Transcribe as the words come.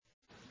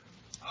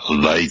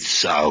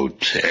Lights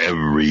out,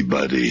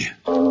 everybody.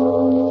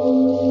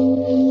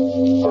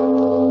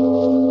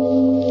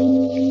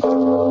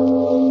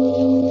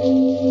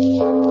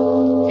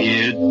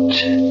 It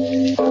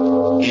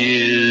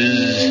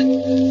is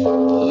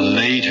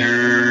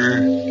later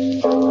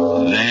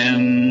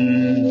than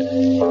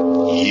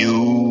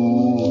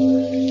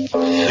you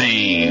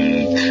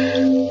think.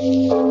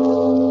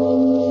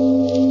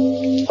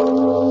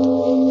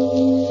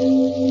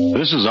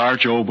 This is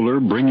Arch Obler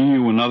bringing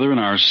you another in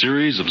our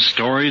series of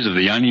stories of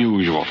the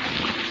unusual.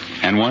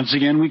 And once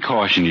again we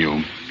caution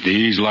you,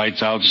 these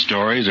lights out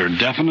stories are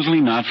definitely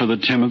not for the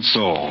timid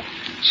soul.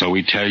 So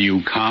we tell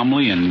you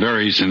calmly and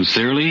very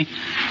sincerely,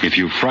 if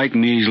you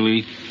frighten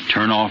easily,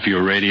 turn off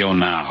your radio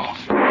now.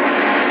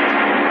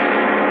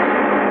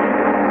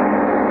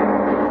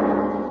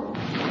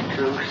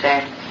 2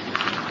 cents,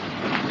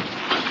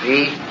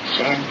 3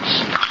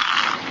 cents,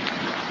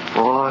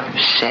 4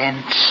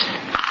 cents,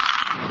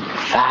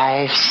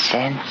 5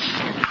 cents,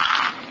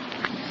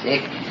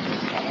 6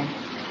 cents,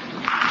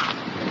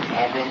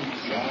 7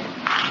 cents,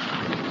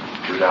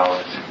 $2,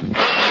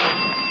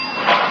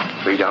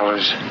 $3,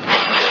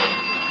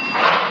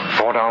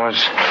 $4,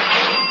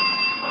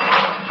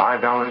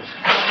 $5,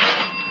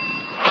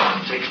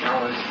 $6,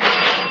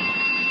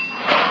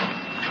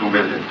 $2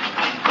 million,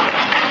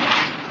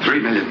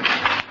 $3 million,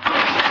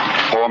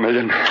 $4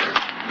 million,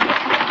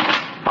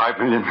 $5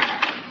 million,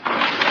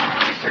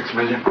 $6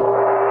 million.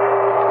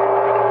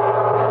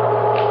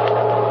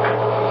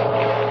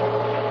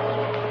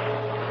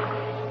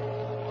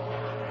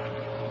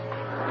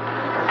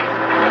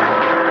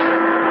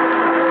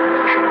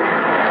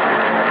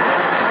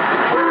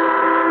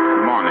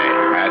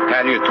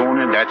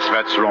 Tony, that's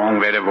what's wrong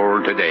with the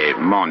world today.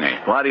 Money.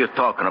 What are you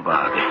talking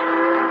about?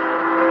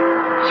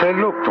 Say,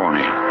 look,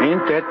 Tony,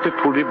 ain't that the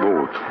pretty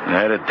boat?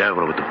 Yeah, the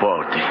devil with the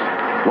boat.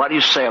 What do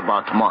you say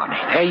about money?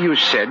 Hey, you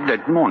said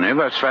that money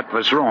was what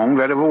was wrong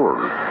with the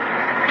world.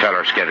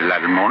 Fellas get a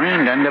lot of money,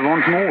 and then they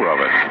want more of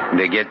it.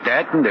 They get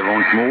that, and they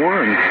want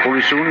more, and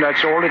pretty soon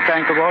that's all they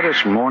think about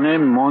is money,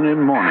 money,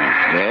 money.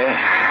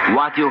 Yeah?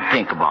 What do you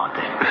think about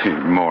it?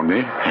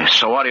 Money.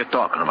 So what are you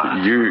talking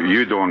about?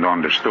 You don't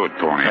understand,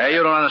 Tony. Hey,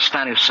 you don't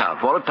understand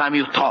yourself. All the time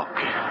you talk.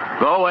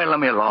 Go away and let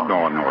me alone.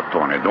 No,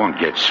 Tony, don't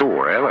get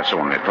sore. I was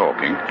only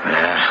talking.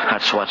 Yeah,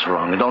 that's what's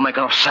wrong. It don't make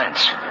no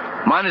sense.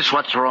 Mine is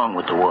what's wrong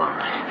with the world.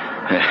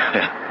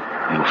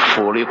 You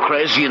fool, you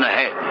crazy in the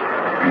head.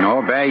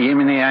 No, by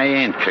Jiminy, I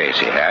ain't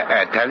crazy.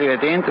 I tell you,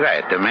 it ain't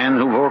right. The man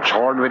who works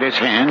hard with his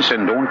hands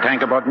and don't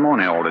think about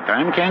money all the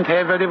time can't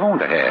have what he want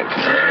to have.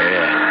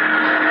 Yeah.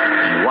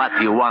 And what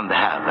do you want to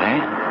have,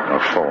 eh? A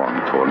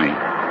farm, Tony.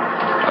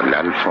 A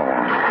little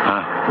farm.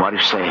 Huh? What do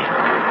you say?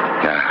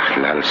 Yeah,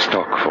 a little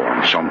stock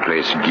farm.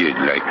 Someplace good,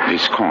 like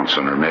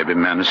Wisconsin or maybe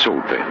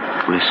Minnesota.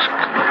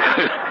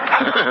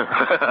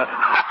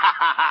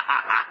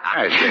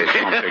 I say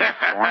something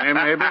funny,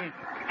 maybe?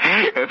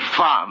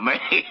 Farm, eh?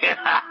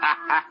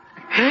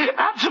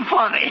 That's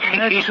funny.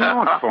 That's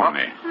not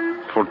funny.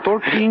 For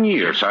 13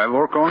 years I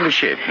work on the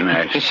ship and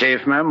I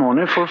save my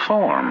money for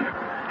farm.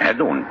 I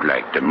don't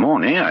like the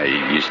money.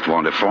 I just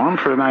want a farm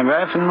for my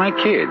wife and my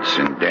kids.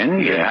 And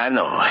then... Yeah, I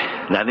know.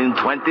 Then in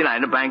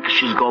 29, the bank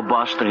she's go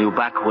bust and you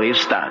back where you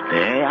start,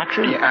 eh,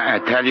 actually? Yeah, I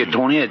tell you,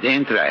 Tony, it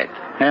ain't right.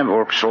 I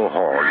work so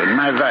hard, and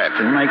my wife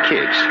and my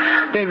kids,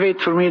 they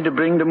wait for me to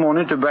bring the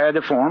money to buy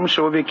the farm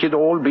so we could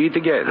all be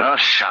together. Oh,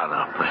 shut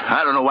up.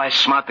 I don't know why a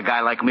smart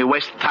guy like me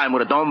wastes time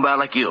with a dumb bear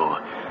like you.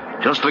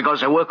 Just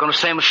because I work on the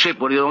same ship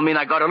with you don't mean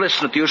I gotta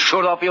listen to you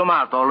shoot off your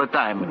mouth all the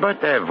time.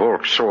 But I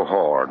work so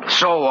hard.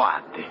 So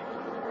what?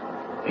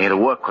 Ain't the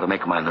work gonna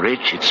make a man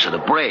rich, it's the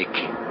break.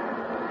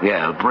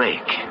 Yeah, a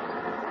break.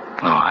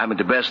 Oh, I'm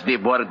the best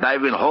deep water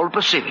diver in the whole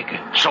Pacific.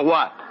 So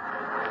what?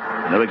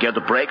 Never get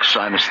the break,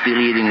 so I'm still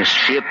eating a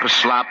ship, a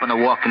slop, and a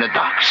walk in the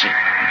docks.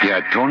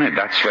 Yeah, Tony,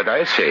 that's what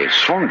I say.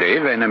 Someday,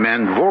 when a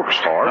man works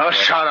hard... Oh,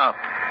 shut up.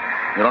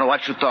 You don't know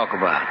what you talk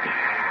about.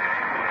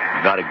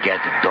 You gotta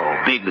get the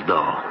dough, big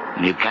dough.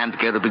 And you can't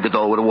get a big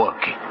dough with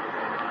work.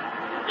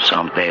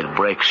 Someday the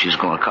break, she's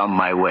gonna come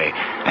my way.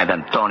 And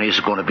then Tony's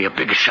gonna be a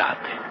big shot.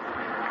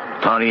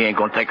 Tony ain't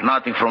gonna take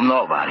nothing from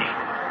nobody.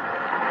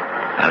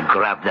 I'll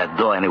grab that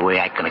dough any way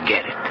I can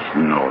get it.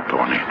 No,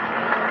 Tony.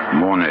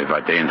 Money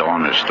that ain't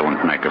honest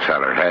don't make a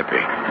feller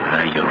happy.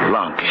 You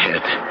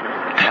lunkhead.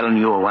 Telling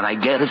you, when I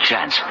get a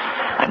chance,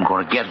 I'm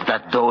gonna get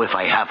that dough if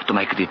I have to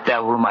make the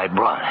devil my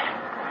brother.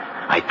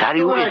 I tell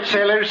you... All right,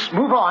 sailors,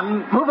 move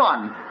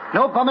on.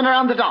 No bumming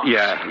around the docks.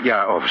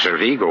 Yeah, officer,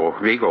 we go.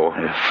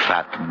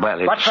 Fat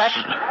belly. What's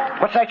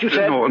that? What's that you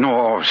said?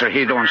 No, officer,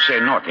 he don't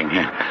say nothing.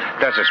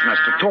 That is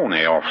Mr.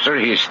 Tony, officer.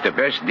 He's the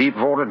best deep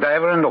water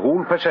diver in the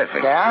whole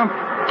Pacific. Yeah?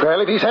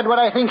 Well, if he said what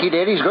I think he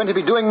did, he's going to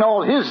be doing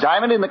all his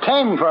diving in the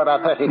cane for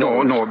about 30 days.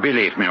 No,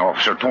 believe me,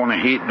 Officer Tony,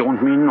 he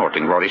don't mean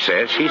nothing what he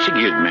says. He's a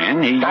good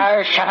man.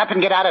 Shut up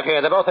and get out of here,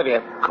 the both of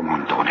you. Come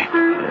on, Tony.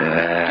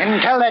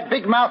 And tell that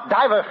big-mouthed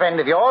diver friend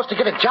of yours to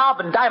get a job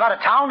and dive out of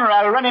town, or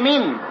I'll run him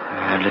in.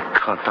 The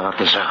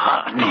cutout is a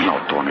heart. No,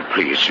 Tony,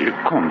 please. You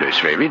come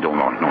this way. We don't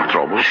want no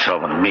trouble.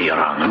 Shoving me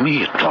around.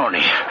 Me,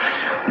 Tony.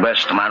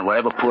 Best man will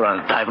ever put on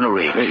a dive in a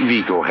rig.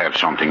 We go have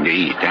something to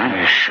eat,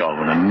 huh?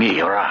 Shoving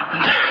me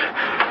around.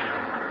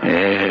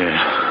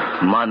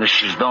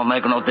 Monishes don't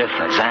make no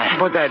difference, eh?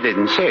 But I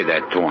didn't say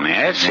that, Tony.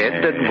 I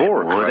said that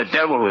work. Well, the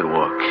devil will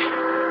work.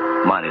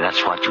 Money,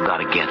 that's what you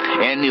gotta get.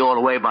 Any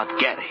old way but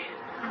Gary.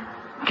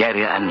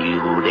 Gary and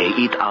you, they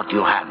eat out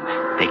your hand.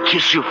 They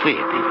kiss your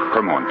feet.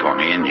 Come on,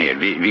 Tony, in here.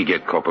 We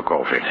get a cup of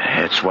coffee.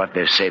 That's what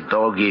they say,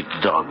 dog eat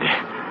dog.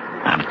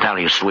 I'm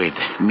telling you, sweet,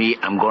 me,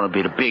 I'm gonna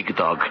be the big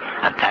dog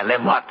and tell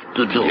them what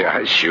to do.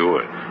 Yeah,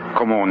 sure.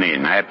 Come on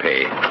in, I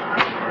pay.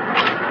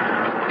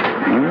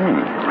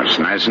 It's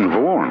nice and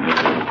warm.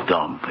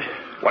 Dump.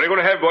 What are you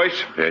going to have, boys?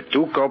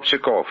 2 cups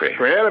of coffee.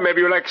 Well,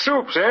 maybe you like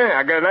soups, eh?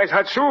 I got a nice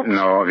hot soup.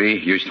 No, we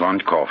just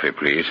want coffee,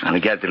 please.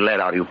 And get the lead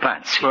out of your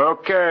pants.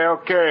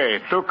 Okay.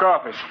 2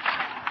 coffees.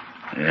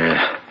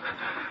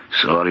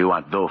 So all you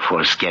want to do for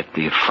is get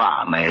the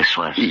farm, eh,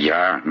 Swan?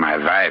 Yeah, my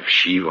wife,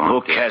 she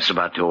wants... Who cares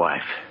about your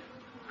wife?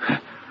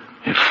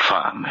 A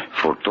farm.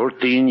 For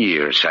 13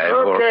 years, I've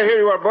worked... Okay,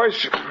 here you are,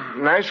 boys.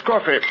 Nice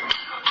coffee.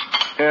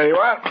 There you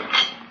are.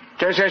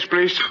 10 cents,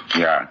 please.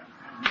 Yeah.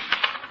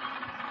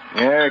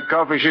 Yeah,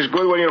 coffee is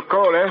good when you're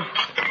cold, eh?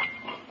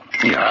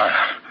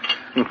 Yeah.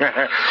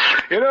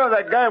 You know,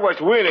 that guy was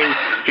winning.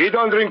 He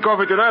don't drink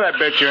coffee tonight, I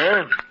bet you,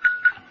 eh?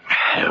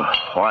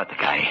 What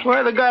guy?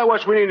 Well, the guy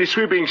was winning the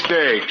sweeping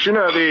stakes. You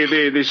know,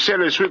 the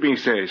seller sweeping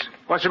stakes.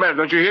 What's the matter?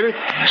 Don't you hear it?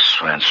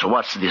 Swan, so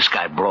what's this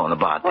guy blowing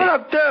about? Well,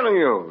 I'm telling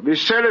you. The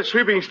seller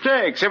sweeping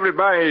stakes.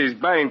 Everybody is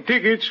buying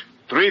tickets.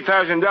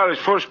 $3,000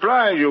 first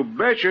prize, you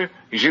betcha.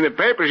 He's in the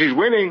papers, he's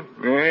winning.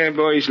 Yeah,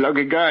 boy, he's a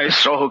lucky guy.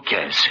 So who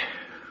cares?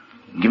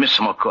 Give me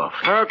some more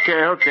coffee.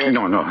 Okay.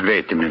 No,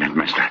 wait a minute,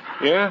 mister.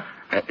 Yeah?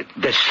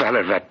 This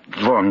fella that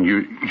won,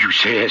 you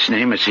say his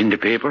name is in the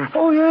paper?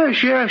 Oh,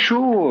 yes, yeah,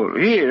 sure.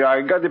 Here,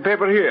 I got the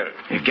paper here.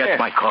 You get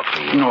my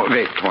coffee. No,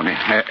 wait, Tony.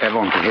 I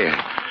want to hear.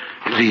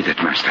 Read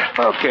it, mister.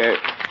 Okay.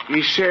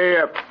 He say,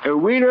 a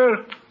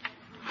winner,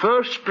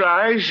 first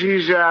prize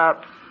is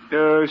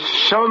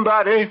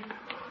somebody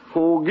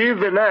who give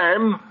the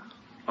name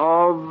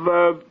of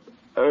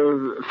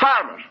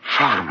farmer.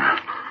 Farmer?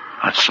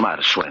 What's the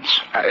matter, Swens?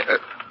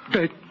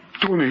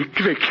 Tony,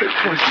 quick.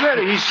 What's the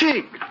matter? He's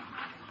sick.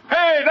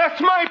 Hey,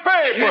 that's my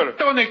paper.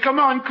 Tony, come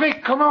on,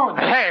 quick, come on.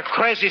 Hey,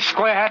 crazy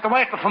square hat,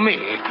 wait for me.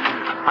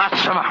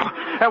 What's the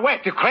matter?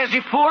 Wait, you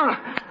crazy fool.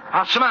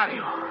 What's the matter,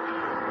 you?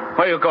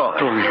 Where you going?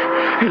 Tony,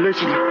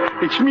 listen,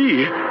 it's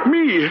me.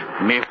 Me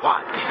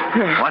what?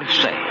 Yeah. What did you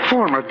say?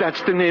 Farmer,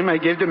 that's the name I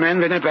gave the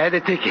man when I buy the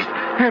ticket.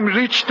 I'm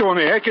rich,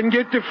 Tony. I can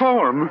get the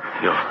farm.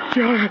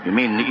 You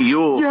mean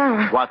you?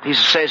 Yeah. What he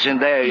says in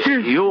there,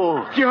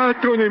 you? Yeah,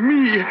 Tony,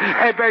 me.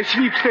 I buy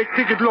sweepstake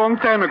ticket long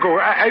time ago.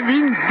 I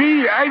win.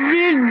 I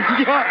win.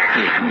 Yeah.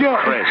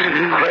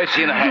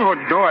 Crazy in the head.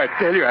 No, I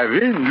tell you, I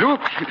win.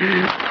 Look.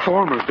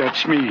 Farmer,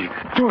 that's me.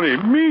 Tony,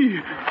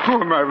 me.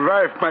 Oh, my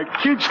wife, my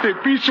kids, they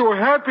be so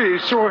happy.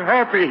 So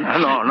happy.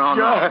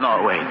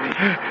 No, wait.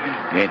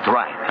 You ain't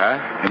right. Huh?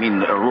 I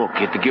mean, look,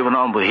 you have to give a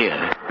number here.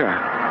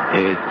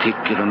 Yeah.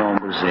 Ticket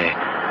number's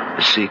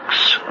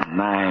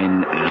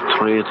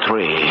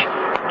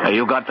 6933.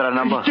 You got that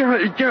number?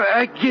 Yeah,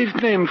 I gave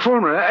them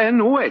farmer. I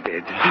know I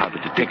did. How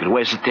about the ticket?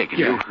 Where's the ticket?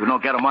 Yeah. You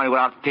don't get the money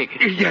without the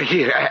ticket. Yeah,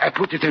 here. I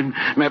put it in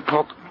my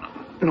pocket.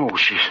 No,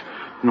 she's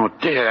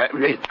not there.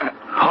 Wait.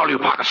 All you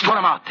pockets, throw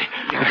them out.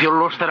 Yeah. If you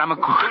lost it, I'm a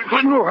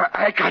good. No,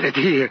 I got it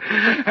here.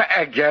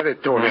 I got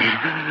it, Tony.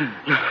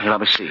 Let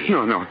me see.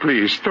 No,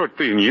 please.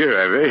 13 years,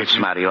 I wait. What's the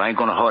matter? I ain't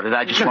gonna hold it.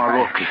 I just want to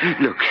look.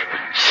 Look.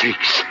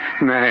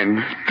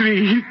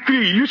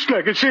 693. Just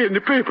like I say in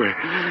the paper.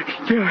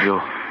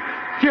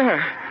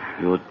 Yeah.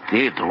 You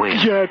did win.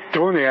 Yeah,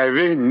 Tony, I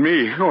win.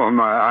 Me. Oh,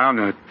 my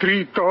honor.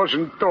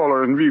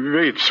 $3,000 and we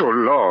wait so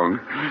long.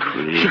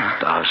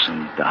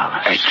 $3,000.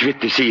 I quit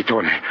the sea,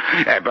 Tony.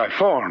 I buy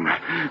farm.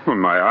 Oh,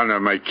 my honor,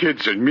 my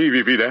kids and me,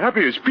 we be the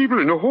happiest people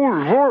in the whole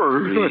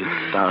world.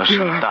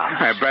 $3,000.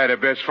 I buy the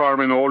best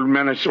farm in old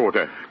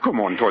Minnesota. Come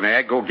on, Tony,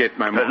 I go get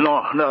my money.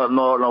 No,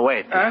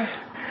 wait. Huh?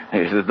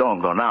 If you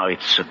don't go now,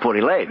 it's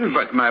pretty late.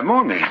 But my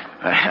money.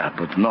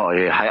 But no,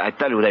 I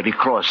tell you, they be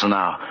close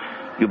now.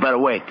 You better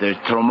wait till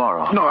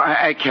tomorrow. No,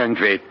 I can't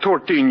wait.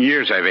 13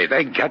 years I wait.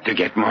 I got to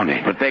get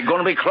money. But they're going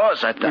to be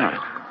close, I tell you.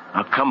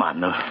 Now, come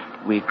on.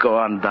 We go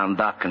on down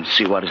dock and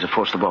see what is the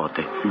first about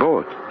it.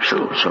 Boat?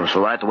 Sure. So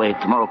right away,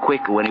 tomorrow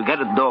quick, when you get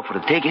at the door for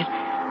the ticket,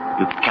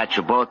 you can catch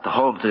a boat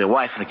home to your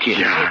wife and the kids.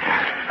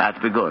 Yeah.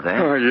 That'd be good, eh?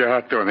 Oh,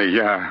 yeah, Tony,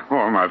 yeah.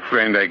 Oh, my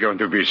friend, I'm going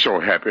to be so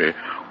happy.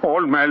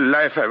 All my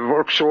life I've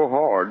worked so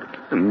hard.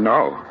 And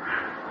now,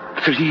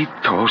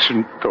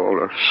 $3,000.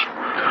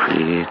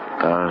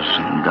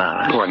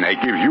 $3,000. When I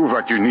give you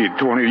what you need,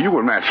 Tony, you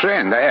are my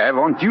friend. I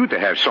want you to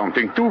have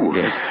something, too.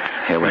 Yeah.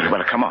 Hey,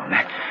 well, come on.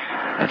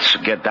 Let's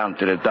get down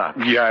to the dock.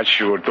 Yeah,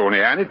 sure,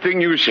 Tony. Anything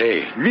you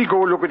say. We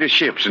go look at the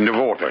ships in the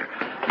water.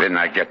 When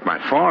I get my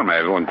farm,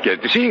 I won't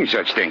get to seeing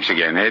such things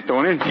again, eh,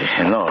 Tony?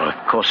 Yeah, no,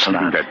 of course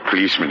not. That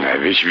policeman, I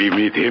wish we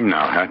meet him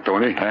now, huh,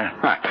 Tony?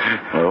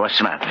 Well, what's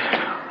the matter?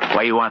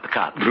 Why you want the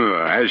cop?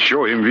 I'll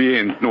show him we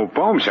ain't no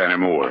bombs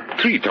anymore.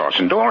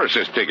 $3,000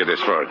 this ticket is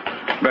for.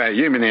 By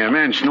Jiminy, a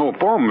man's no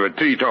bomb with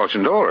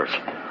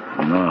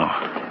 $3,000. No.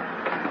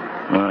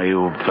 Well,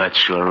 you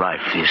bet your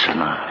life he's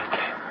not.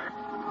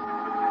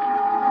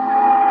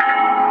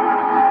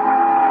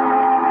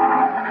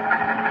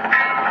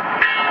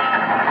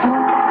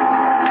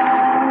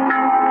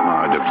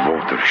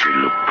 She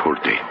looked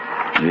pretty.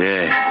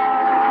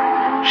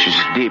 Yeah.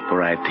 She's deep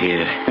right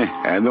here.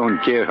 I don't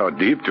care how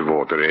deep the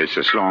water is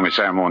as long as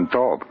I'm on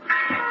top.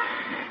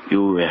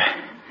 You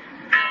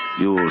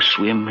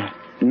swim?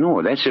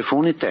 No, that's a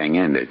funny thing,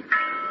 isn't it?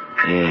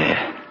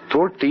 Yeah.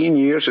 14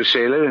 years a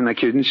sailor and I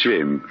couldn't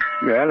swim.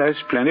 Well,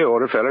 there's plenty of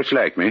other fellas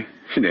like me.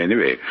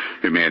 Anyway,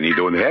 the man, he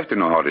don't have to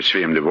know how to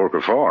swim to work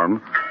a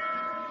farm.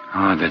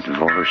 Ah, that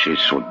water is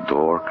so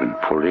dark and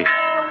pretty.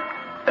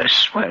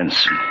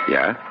 Swenson.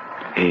 Yeah?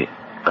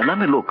 Let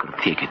me look at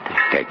the ticket.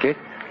 Ticket?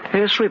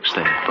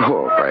 Sweepstake.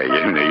 Oh, by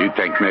you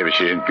think maybe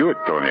she ain't good,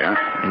 Tony, huh?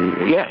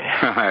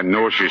 Yeah. I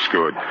know she's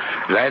good.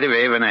 Right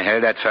away, when I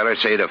heard that fella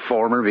say the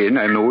farmer win,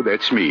 I know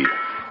that's me.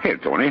 Here,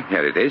 Tony,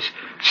 here it is.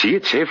 See,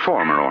 it say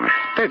farmer on it.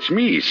 That's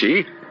me,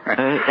 see?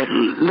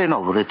 Lean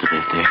over a little bit.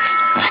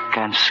 I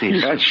can't see.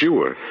 Yeah,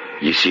 sure.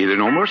 You see the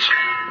numbers?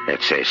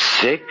 It says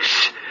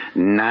 6,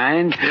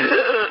 9...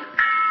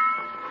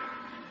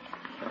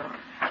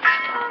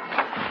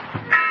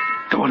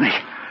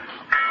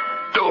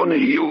 Tony,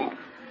 you...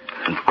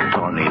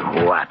 Tony,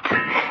 what?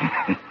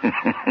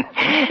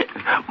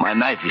 My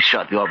knife is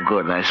shot you up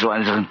good, my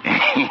Swanson.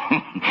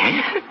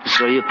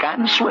 So you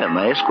can't swim,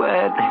 eh,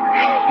 Squared?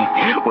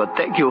 Well,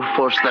 take you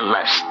first and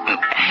last.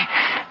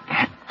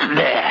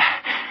 There.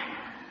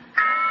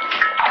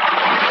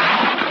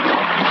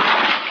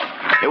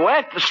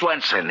 Wait,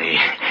 Swanson.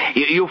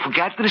 You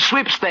forgot the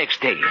sweepstakes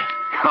ticket.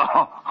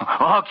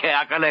 Okay,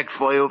 I'll collect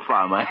for you,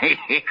 farmer.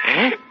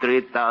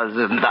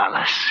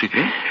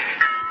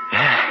 $3,000.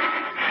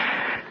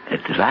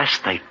 At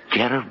last I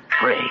get a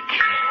break.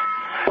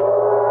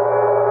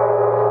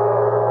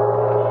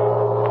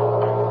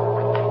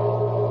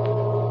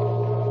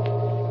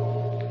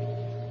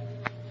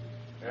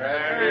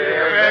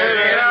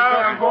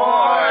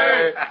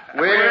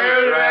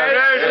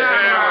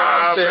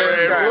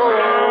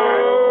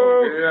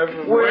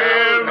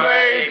 We'll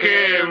make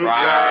him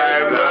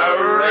drive the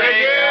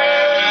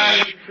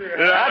rigging.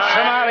 What's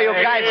the matter, you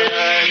guys?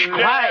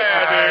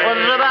 Quiet. What's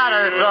the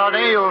matter,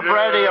 Tony? You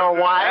afraid of your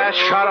wife?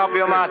 Shut up,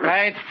 you mouth.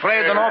 I ain't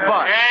afraid of no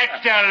butt.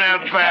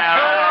 Excellent, pal.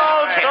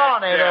 Oh,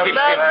 Tony, the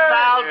best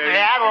out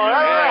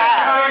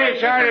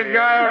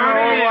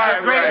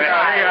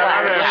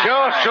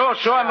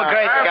Sure, I'm a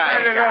great guy.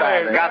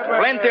 Got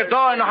plenty of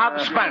dough and know how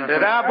to spend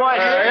it, huh,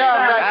 boys?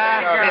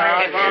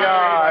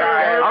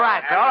 All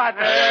right.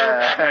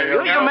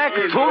 You make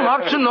too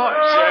much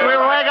noise.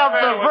 We'll wake up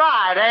the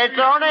bride, eh,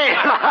 Tony?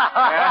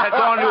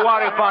 Don't you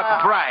worry about the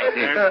bride.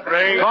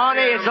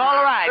 Tony, it's all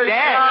right,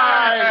 eh?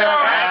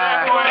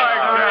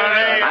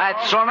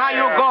 So now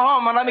you go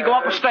home and let me go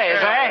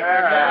upstairs, eh?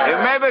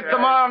 Maybe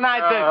tomorrow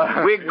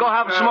night we go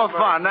have some more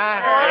fun, eh?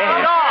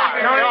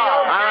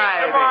 All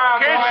right.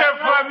 Kiss her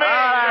for me. All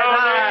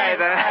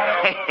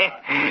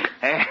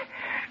right.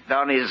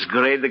 Tony's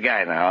great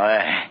guy now,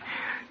 eh?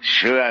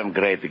 Sure, I'm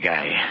great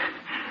guy.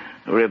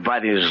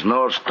 Everybody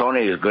knows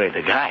Tony is great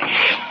guy.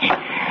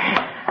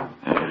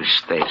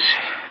 Stays.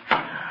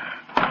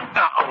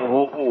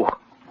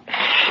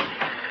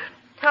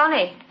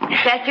 Tony,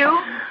 is that you?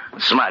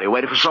 Somebody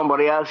waiting for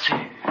somebody else?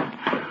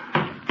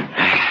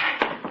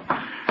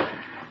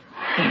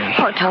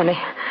 Oh, Tony,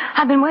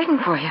 I've been waiting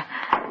for you.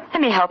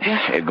 Let me help you.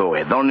 Hey, go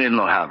ahead. Don't need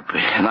no help.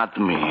 Not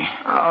me.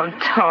 Oh,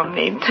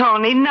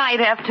 Tony,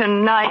 night after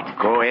night.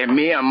 Go ahead,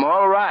 me. I'm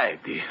all right.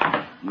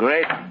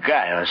 Great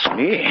guy, that's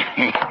me.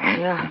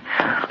 You're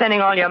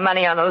spending all your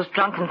money on those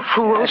drunken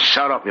fools.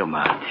 Shut up, your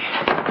mouth.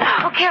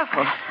 Oh,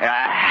 careful.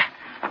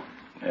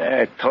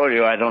 I told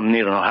you I don't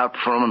need no help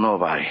from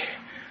nobody.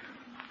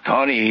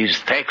 Tony, he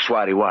takes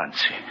what he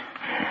wants.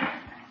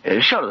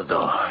 Shut the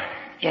door.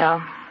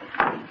 Yeah.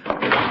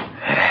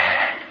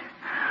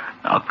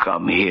 Now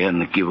come here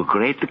and give a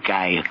great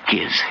guy a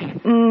kiss.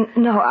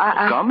 No,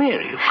 I... Come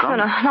here, you come.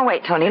 No,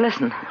 wait, Tony,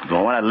 listen.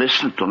 Don't want to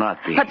listen to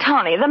nothing. But,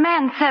 Tony, the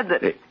man said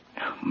that...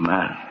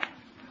 Man?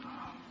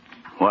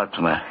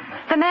 What man?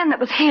 The man that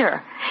was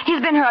here.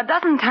 He's been here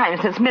 12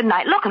 times since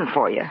midnight looking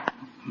for you.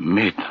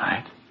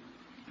 Midnight?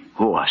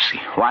 Who was he?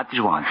 What did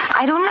he want?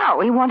 I don't know.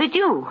 He wanted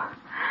you.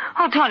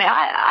 Oh, Tony,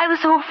 I was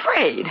so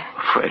afraid.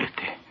 Afraid?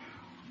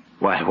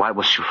 Why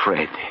was you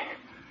afraid?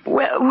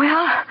 Well...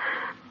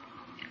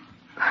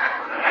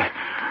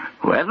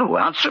 Well,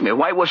 answer me.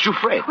 Why was you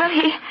afraid? Well,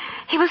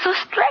 he was so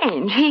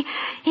strange. He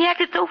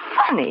acted so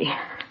funny.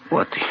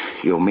 What?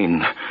 You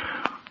mean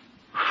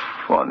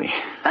funny?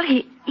 Well,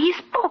 he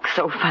spoke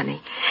so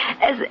funny.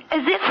 As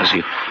if... As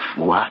if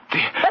what?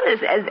 Well,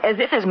 as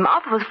if his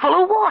mouth was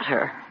full of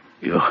water.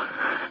 You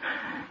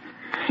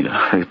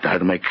tried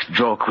to make a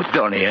joke with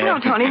Tony, eh? No,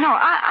 Tony, no.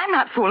 I'm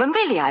not fooling.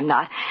 Really, I'm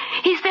not.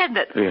 He said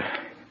that... Yeah.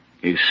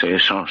 He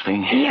said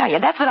something? Yeah,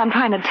 that's what I'm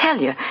trying to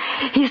tell you.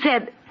 He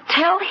said...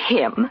 tell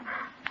him.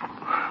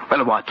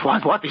 Well,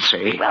 what did he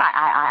say? Well,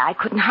 I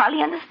couldn't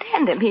hardly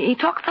understand him. He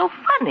talked so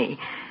funny.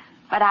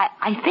 But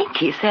I think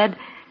he said,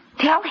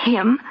 tell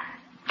him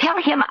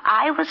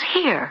I was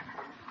here.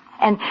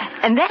 And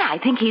then I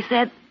think he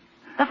said,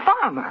 the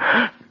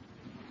farmer.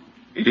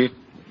 The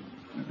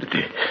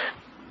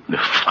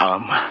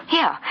farmer?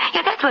 Yeah,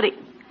 that's what he...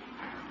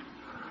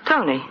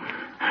 Tony,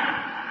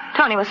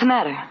 what's the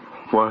matter?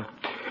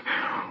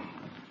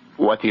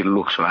 What he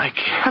looks like.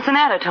 What's the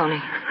matter,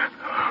 Tony?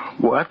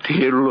 What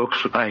he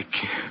looks like.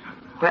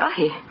 Well,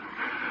 he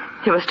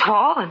was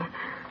tall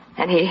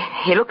and he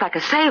looked like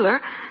a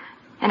sailor,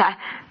 and I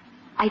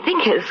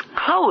think his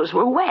clothes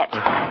were wet.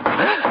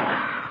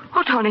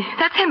 Oh, Tony,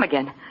 that's him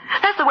again.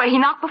 That's the way he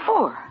knocked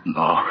before.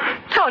 No.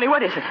 Tony,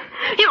 what is it?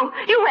 You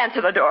answer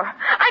the door.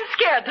 I'm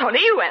scared,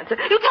 Tony. You answer.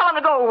 You tell him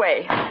to go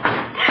away.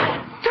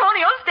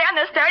 Tony, don't stand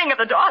there staring at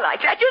the door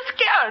like that. You're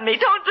scaring me.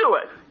 Don't do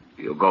it.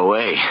 You go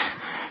away.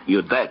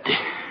 You're dead.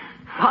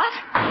 What?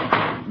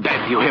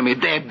 Dead. You hear me?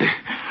 Dead.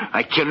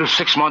 I killed you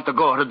 6 months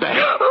ago today.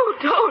 Oh,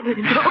 Tony,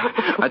 no.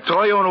 I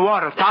throw you in the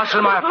water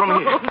 1,000 miles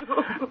from here.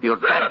 You're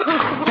dead.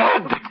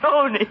 Dead.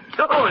 Tony.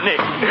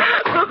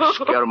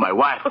 Scare my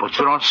wife, but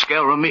you don't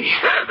scare me.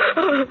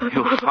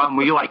 You found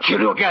me, I kill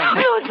you again.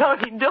 No,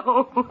 Tony,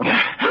 don't.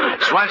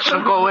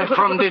 Swanson, go away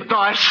from the door.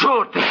 I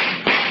shoot.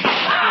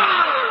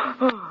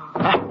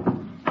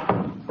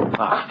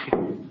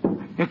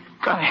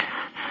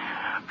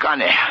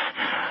 Connie, I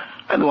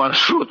don't want to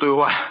shoot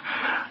you.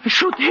 I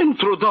shoot him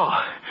through the door.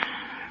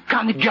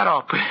 Connie, get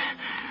up.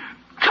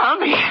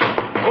 Connie.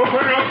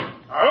 Open up.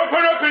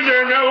 Open up in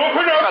there now.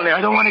 Open up. Connie,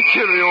 I don't want to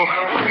kill you.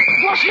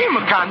 What's him,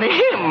 Connie?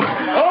 Him.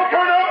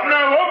 Open up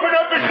now. Open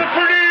up. It's the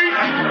police.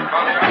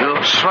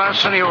 You,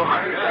 Swanson, you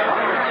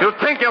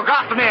think you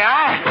got me,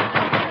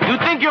 eh? You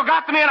think you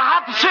got me in a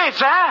hot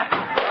seat, eh?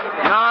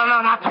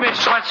 No, not me,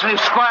 Swanson, you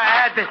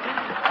squarehead.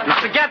 You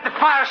forget the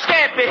fire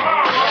escape.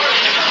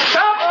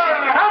 Stop!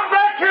 Come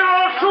back here or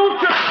I'll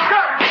shoot you.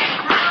 Stop!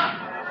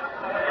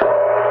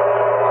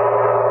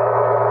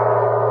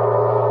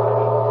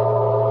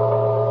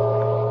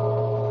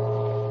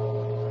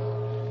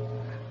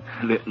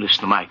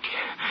 Listen, Mike.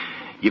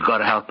 You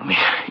gotta help me.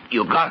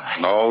 You gotta.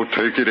 No,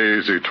 take it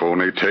easy,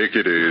 Tony. Take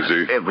it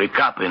easy. Every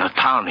cop in a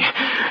town,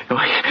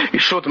 he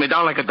shot me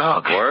down like a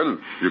dog. Well,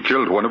 you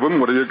killed one of them.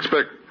 What do you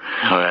expect?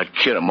 Oh, I'd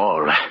kill them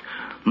all.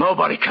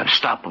 Nobody can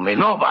stop me.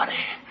 Nobody.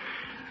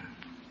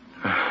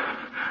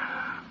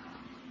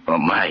 Oh,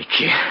 Mike,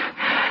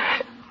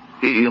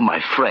 you're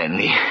my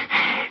friend.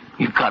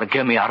 You gotta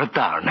get me out of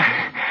town.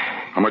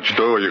 How much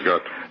dough you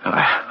got?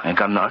 I ain't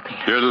got nothing.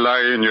 You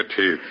lie in your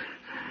teeth.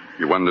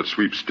 You won the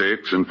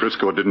sweepstakes in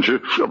Frisco, didn't you?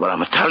 Sure, but I'm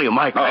gonna tell you,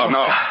 Mike.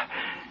 No.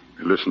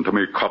 Listen to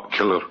me, cop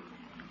killer.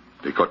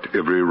 They got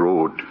every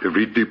road,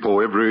 every depot,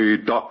 every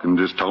dock in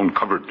this town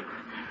covered.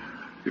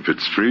 If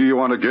it's free you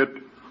want to get,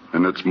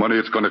 then it's money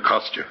it's going to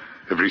cost you.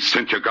 Every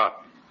cent you got.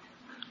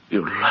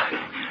 You'll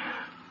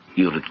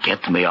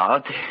get me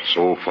out?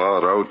 So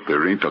far out,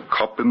 there ain't a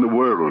cop in the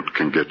world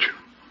can get you.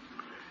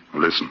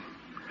 Listen,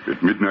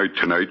 at midnight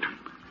tonight,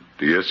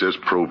 the SS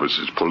Provis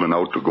is pulling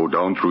out to go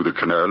down through the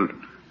canal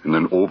and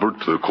then over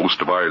to the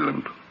coast of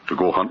Ireland to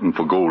go hunting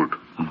for gold.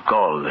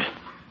 Gold?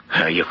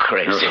 You're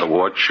crazy.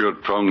 Watch your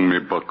tongue, me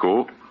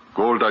bucko.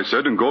 Gold, I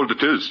said, and gold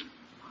it is.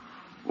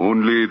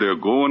 Only they're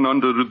going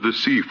under the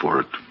sea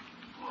for it.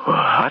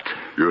 What?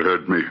 You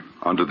heard me.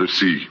 Under the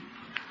sea.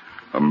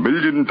 $1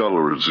 million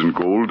in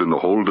gold in the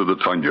hold of the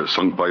Tanya,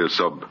 sunk by a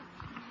sub.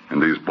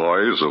 And these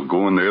boys are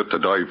going there to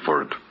dive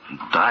for it.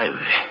 Dive?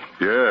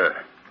 Yeah.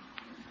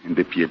 And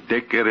if you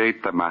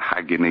decorate the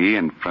mahogany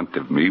in front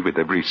of me with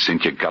every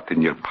cent you got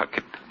in your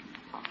pocket,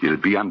 you'll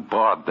be on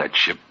board that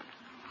ship.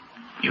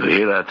 You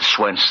hear that,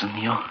 Swenson?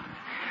 You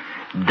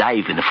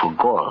diving for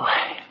gold.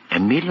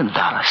 $1 million.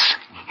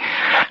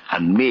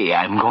 And me,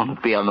 I'm going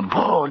to be on the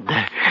board.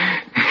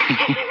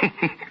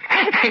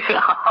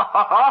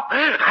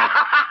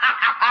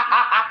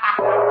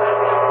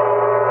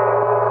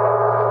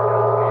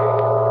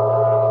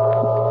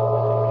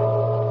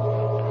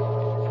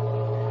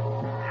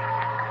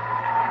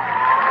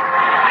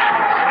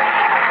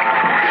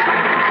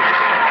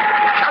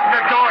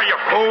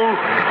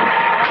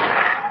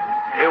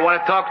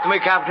 Talk to me,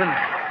 Captain?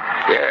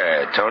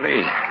 Yeah,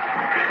 Tony.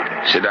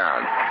 Sit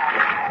down.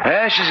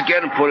 She's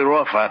getting pretty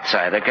rough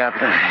outside,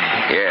 Captain?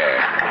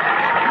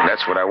 Yeah.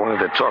 That's what I wanted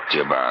to talk to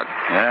you about.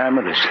 I'm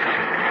listening.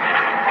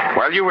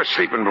 While you were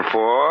sleeping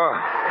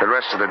before, the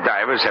rest of the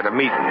divers had a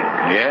meeting.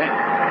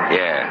 Yeah?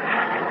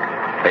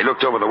 Yeah. They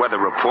looked over the weather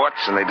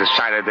reports and they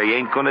decided they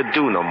ain't gonna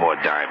do no more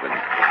diving.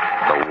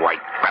 The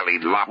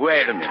white-bellied lop.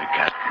 Wait a minute,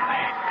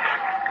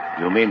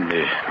 Captain. You mean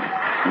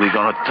we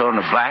gonna turn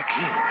it back?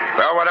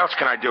 Well, what else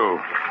can I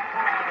do?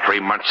 3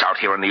 months out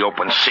here in the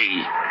open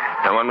sea.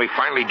 And when we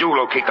finally do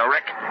locate the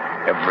wreck,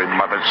 every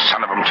mother's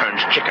son of them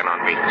turns chicken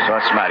on me. So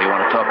what's the matter? You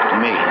want to talk to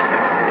me?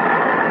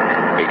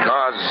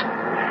 Because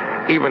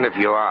even if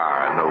you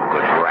are a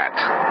no-good rat,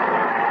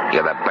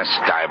 you're the best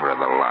diver of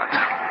the lot.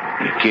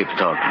 You keep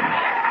talking.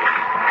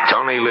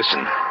 Tony,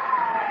 listen.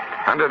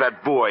 Under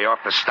that buoy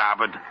off the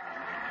starboard,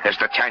 There's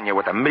todayâ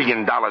with $1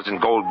 million in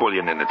gold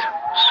bullion in it.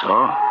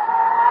 So?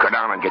 Go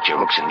down and get your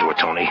hooks into it,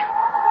 Tony.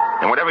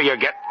 And whatever you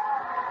get,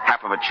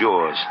 half of it's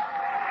yours.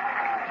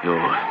 You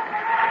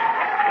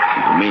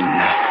mean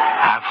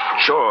half?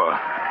 Sure.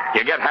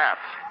 You get half.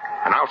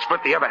 And I'll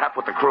split the other half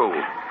with the crew.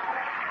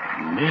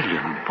 $1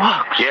 million?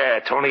 Yeah,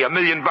 Tony, $1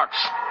 million.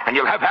 And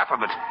you'll have half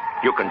of it.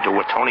 You can do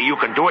it, Tony. You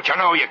can do it. You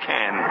know you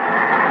can.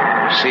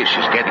 See,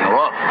 she's getting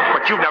rough.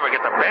 But you never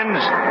get the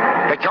bends.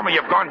 They tell me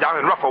you've gone down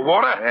in rougher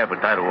water. Yeah,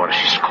 but that water,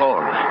 she's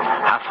cold.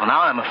 Half an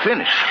hour, I'm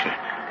finished.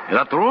 In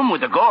that room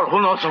with the gold, who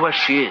knows where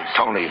she is?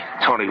 Tony,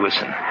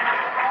 listen.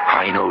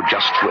 I know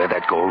just where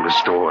that gold is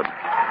stored.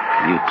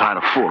 You trying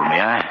to fool me,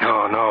 eh?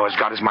 No, as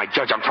God is my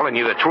judge, I'm telling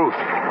you the truth.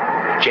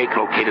 Jake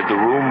located the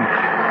room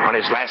on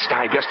his last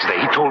dive yesterday.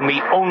 He told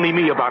me, only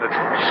me about it.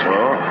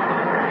 So?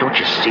 Don't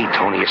you see,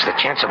 Tony, it's the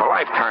chance of a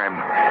lifetime.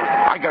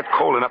 I got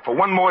cold enough for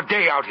one more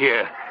day out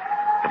here.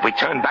 If we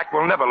turn back,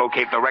 we'll never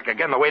locate the wreck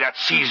again the way that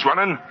sea's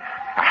running.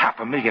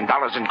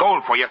 $500,000 in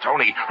gold for you,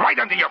 Tony, right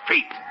under your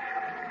feet.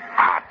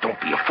 Don't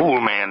be a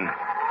fool, man.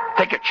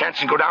 Take a chance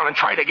and go down and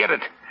try to get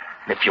it.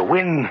 And if you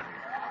win,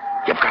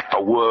 you've got the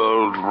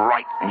world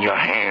right in your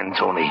hand,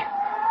 Tony.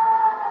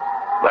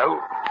 Well,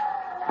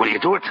 will you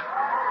do it?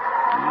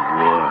 The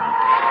world.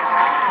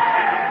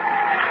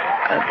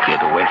 I'll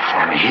get away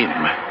from him.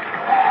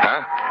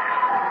 Huh?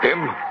 Him?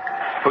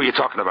 Who are you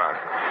talking about?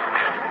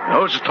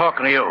 Who's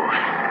talking to you?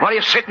 What are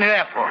you sitting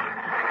there for?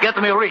 Get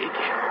me a rig.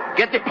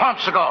 Get the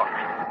pumps going.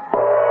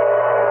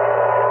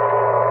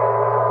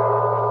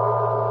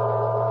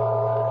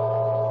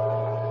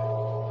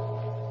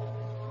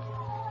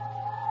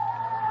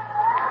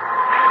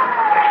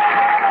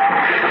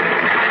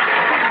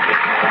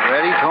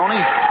 Ready,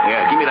 Tony?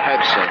 Yeah, give me the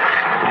headset.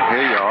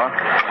 Here you are.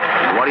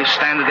 What are you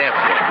standing there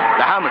for?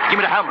 The helmet. Give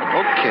me the helmet.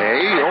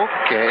 Okay.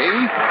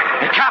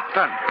 Hey,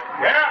 Captain.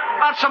 Yeah?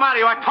 What's the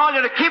matter? I told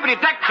you to keep the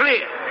deck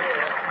clear.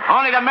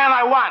 Only the men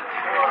I want.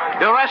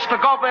 The rest to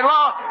go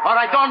below, or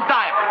I don't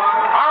dive.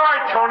 All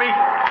right, Tony.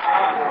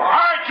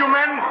 All right, you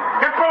men.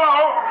 Get below.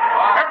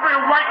 Every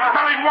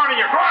white-bellied one of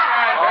you. Go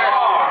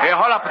on. Hey,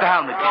 hold up with the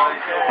helmet.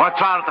 Want to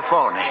try at the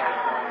phone.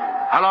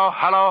 Hello?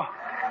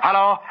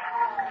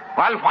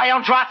 Well, why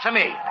don't you answer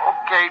me?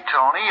 Okay,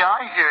 Tony,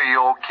 I hear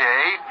you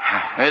okay.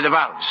 Hey, the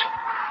valves.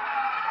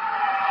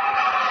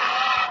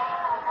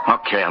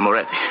 Okay, I'm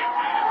ready.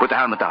 Put the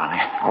helmet on.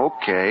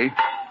 Okay.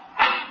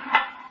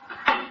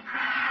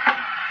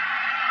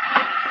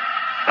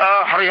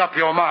 Hurry up,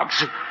 you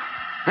mugs.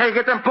 Hey,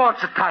 get them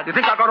ports tied. You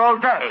think I got all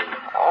day?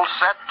 All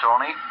set,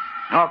 Tony.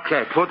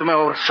 Okay, put me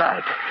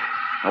overside.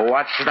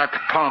 Watch that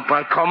pump.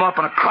 I come up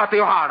and I cut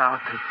your heart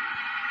out.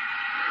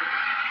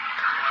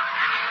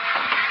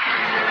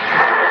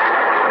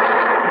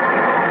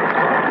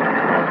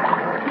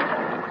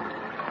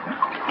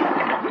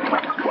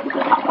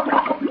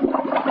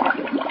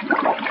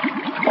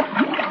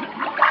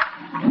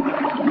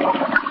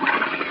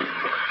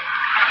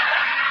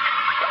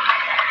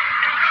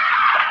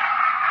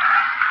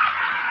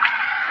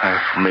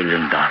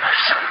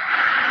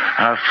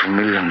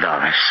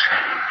 $500,000.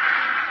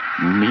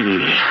 Me.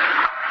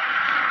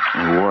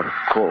 Water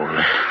cold.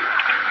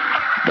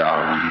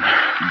 Down.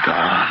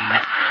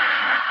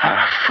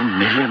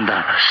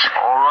 $500,000.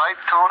 All right,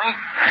 Tony?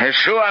 Hey,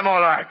 sure, I'm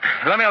all right.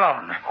 Let me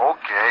alone.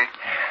 Okay.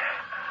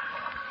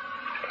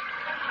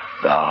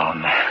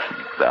 Down.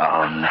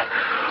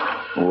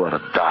 Water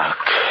dark.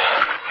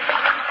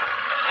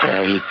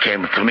 He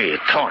came to me,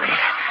 Tony.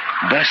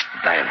 Best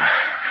diver.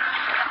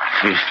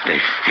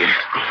 50.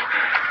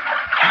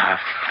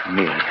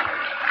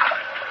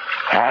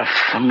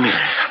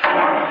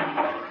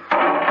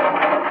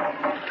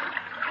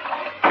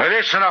 $500,000.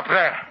 Listen up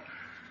there.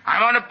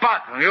 I'm on the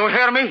bottom. You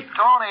hear me?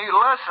 Tony,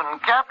 listen.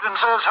 Captain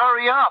says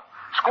hurry up.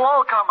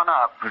 Squall coming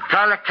up.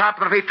 Tell the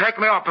captain if he take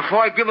me off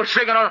before I give a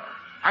signal,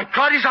 I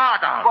cut his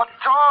heart out. But,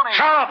 Tony...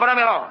 Shut up and let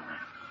me alone.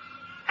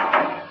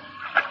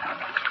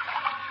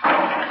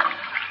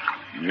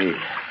 Me.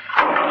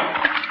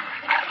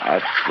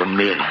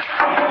 $500,000.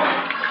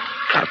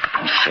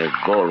 Captain said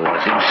gold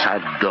was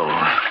inside the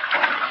door.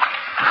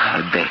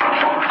 Deck.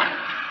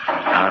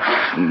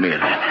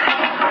 $500,000.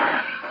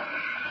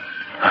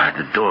 At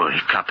the door, the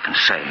captain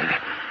said,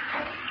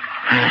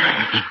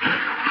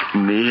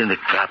 me and the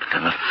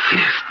captain are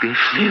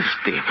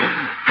 50-50.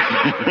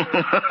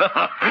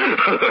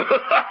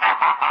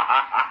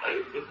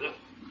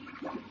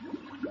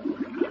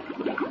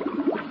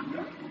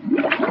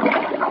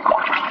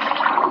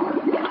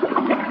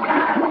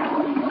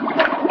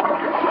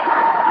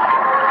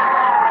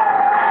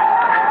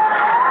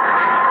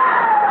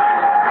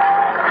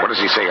 What does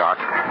he say, Art?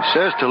 He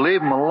says to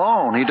leave him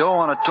alone. He don't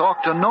want to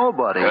talk to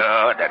nobody.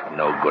 That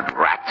no-good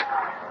rat.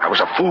 I was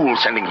a fool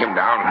sending him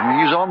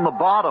down. He's on the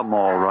bottom,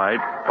 all right.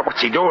 But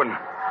what's he doing?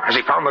 Has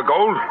he found the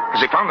gold?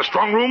 Has he found the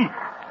strong room?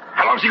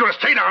 How long is he going to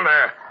stay down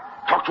there?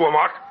 Talk to him,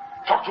 Art.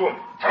 Talk to him.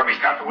 Tell him he's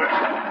got the whip.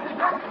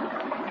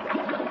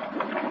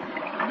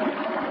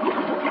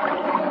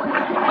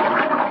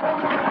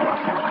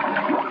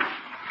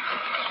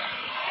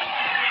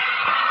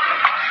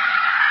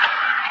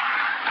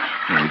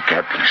 The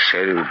captain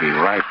I'll be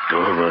right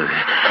over.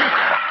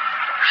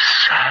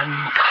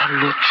 Santa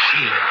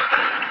Lucia.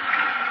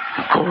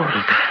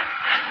 Gold.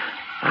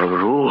 A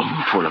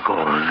room full of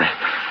gold.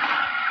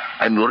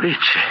 I'm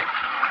rich.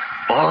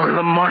 All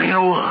the money in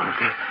the world.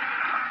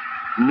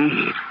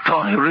 Me,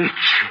 Tony,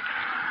 rich.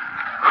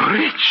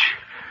 Rich.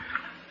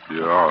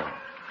 Yeah.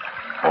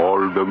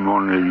 All the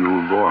money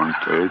you want,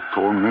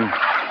 Tony?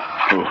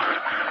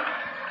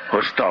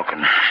 Who's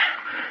talking?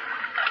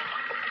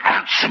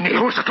 Answer me,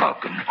 who's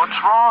talking? What's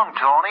wrong,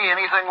 Tony?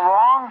 Anything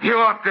wrong? You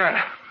up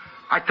there.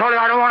 I told you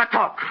I don't want to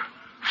talk.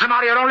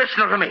 Somebody, you don't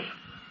listen to me.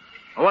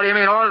 What do you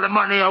mean, all the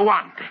money I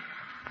want?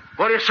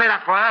 What do you say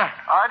that for, huh?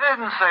 I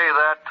didn't say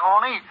that,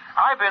 Tony.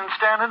 I've been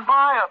standing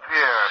by up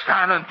here.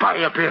 Standing by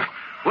up here?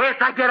 Wait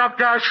till I get up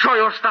there, I'll show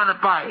you standing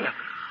by.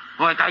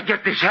 Wait till I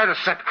get this head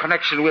set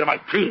connection with my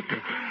teeth.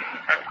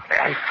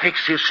 I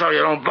fix you so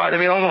you don't bother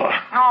me no more.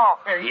 No,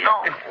 wait,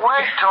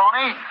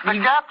 Tony. The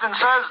captain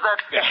says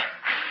that...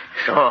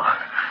 So,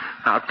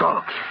 now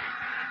talk.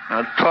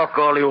 Now talk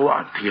all you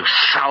want, you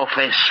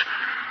sow-face.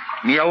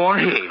 Me, I won't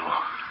hear you.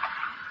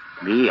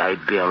 Me,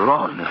 I'd be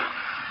alone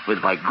with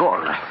my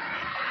gold.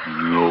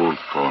 No,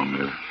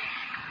 Tony.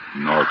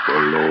 Not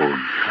alone.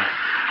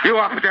 You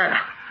up there.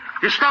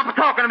 You stop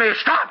talking to me.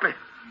 Stop it.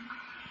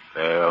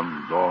 I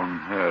am down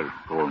here,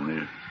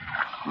 Tony.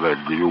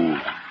 With you.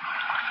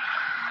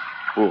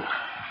 Who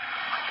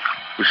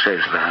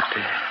says that?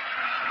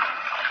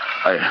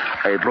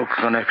 I broke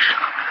connection.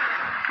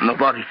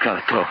 Nobody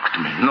can talk to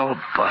me.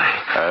 Nobody.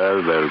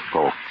 I will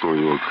talk to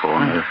you,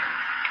 Tony.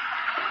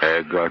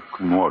 I got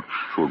much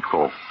to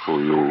talk to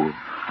you.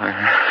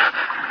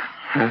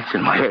 It's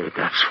in my head.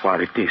 That's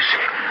what it is.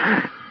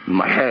 In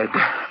my head.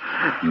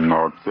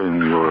 Not in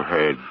your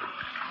head.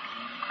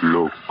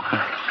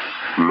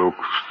 Look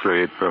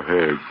straight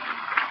ahead.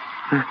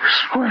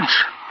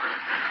 Squints.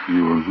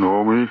 You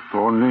know me,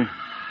 Tony?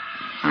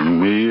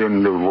 And me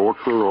in the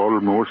water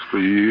almost a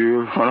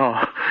year?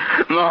 Oh,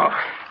 no.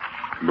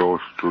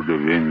 Close to the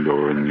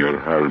window in your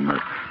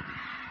helmet.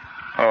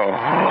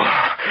 Oh.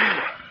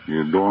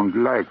 You don't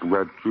like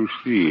what you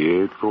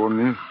see,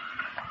 Tony?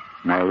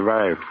 My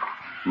wife,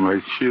 my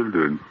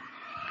children.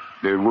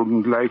 They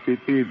wouldn't like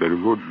it either,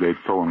 would they,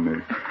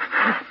 Tony?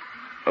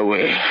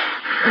 Away.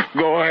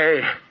 Go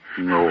away.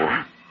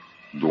 No.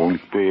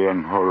 Don't be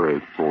in a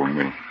hurry,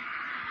 Tony.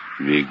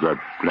 We got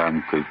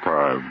plenty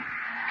time.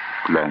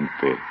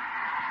 Plenty.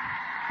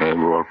 I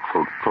worked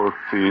for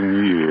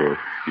 13 years.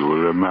 You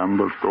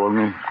remember,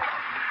 Tony?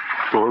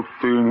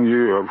 13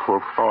 years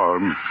for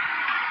farm.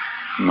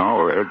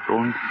 Now I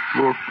don't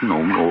work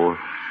no more.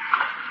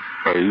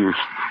 I used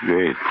to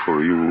wait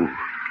for you.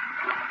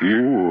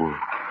 You.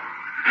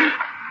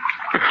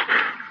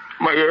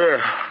 My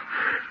hair.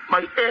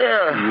 My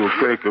hair. You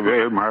take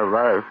away my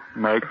wife,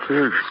 my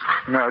kids,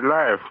 my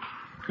life.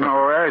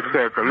 Now I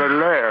take a little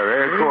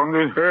hair,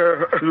 Tony?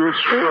 You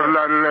steal a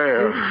little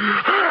hair.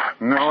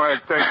 Now I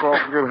take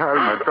off your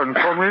helmet and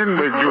come in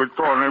with you,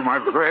 Tony, my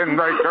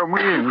friend. I come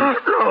in. No.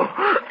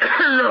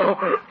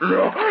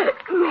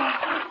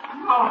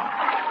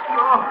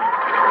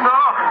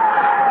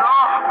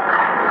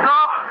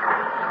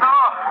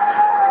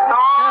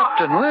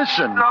 Captain,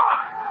 listen. No.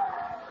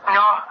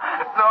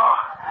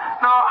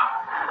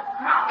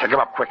 Take him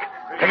up, quick.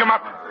 Take him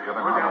up.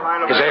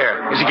 His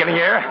air. Is he getting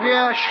air?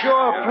 Yeah,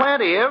 sure,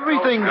 plenty.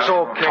 Everything's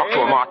okay. Talk to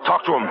him, Mark.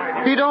 Talk to him.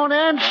 He don't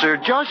answer,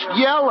 just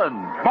yelling.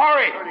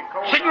 Maury,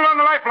 signal on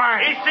the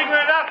lifeline. He's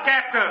signaling up,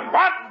 Captain.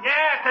 What?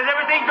 Yeah, says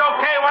everything's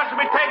okay, wants to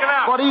be taken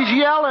out. But he's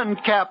yelling,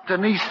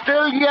 Captain. He's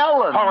still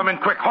yelling. Haul him in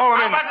quick. Haul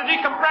him in. How about the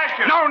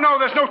decompression? No,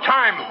 there's no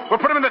time. We'll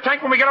put him in the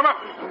tank when we get him up.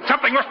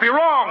 Something must be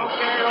wrong.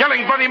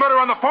 Yelling bloody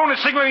murder on the phone and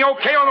signaling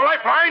okay on the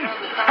lifeline.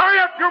 Hurry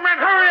up, you men.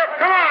 Hurry up.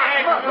 Come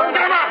on. Get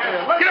him up.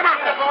 Get him up.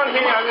 On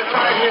Come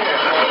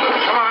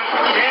on.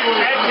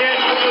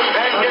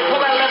 That's it. Pull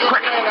that lever.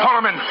 Quick. Haul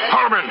him in.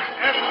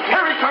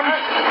 Here he comes.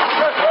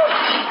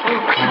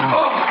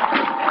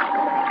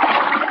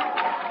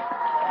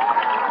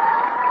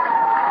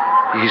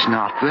 He's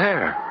not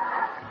there.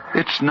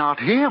 It's not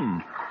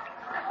him.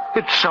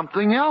 It's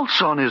something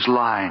else on his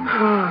line.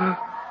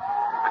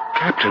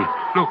 Captain,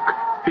 look.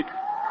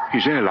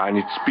 His airline,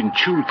 it's been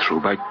chewed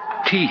through by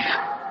teeth.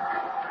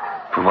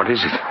 But what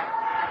is it?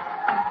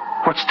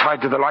 What's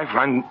tied to the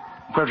lifeline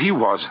where he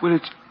was? Well,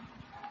 it's...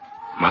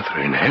 Mother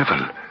in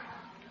heaven.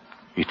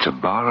 It's a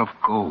bar of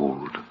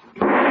gold.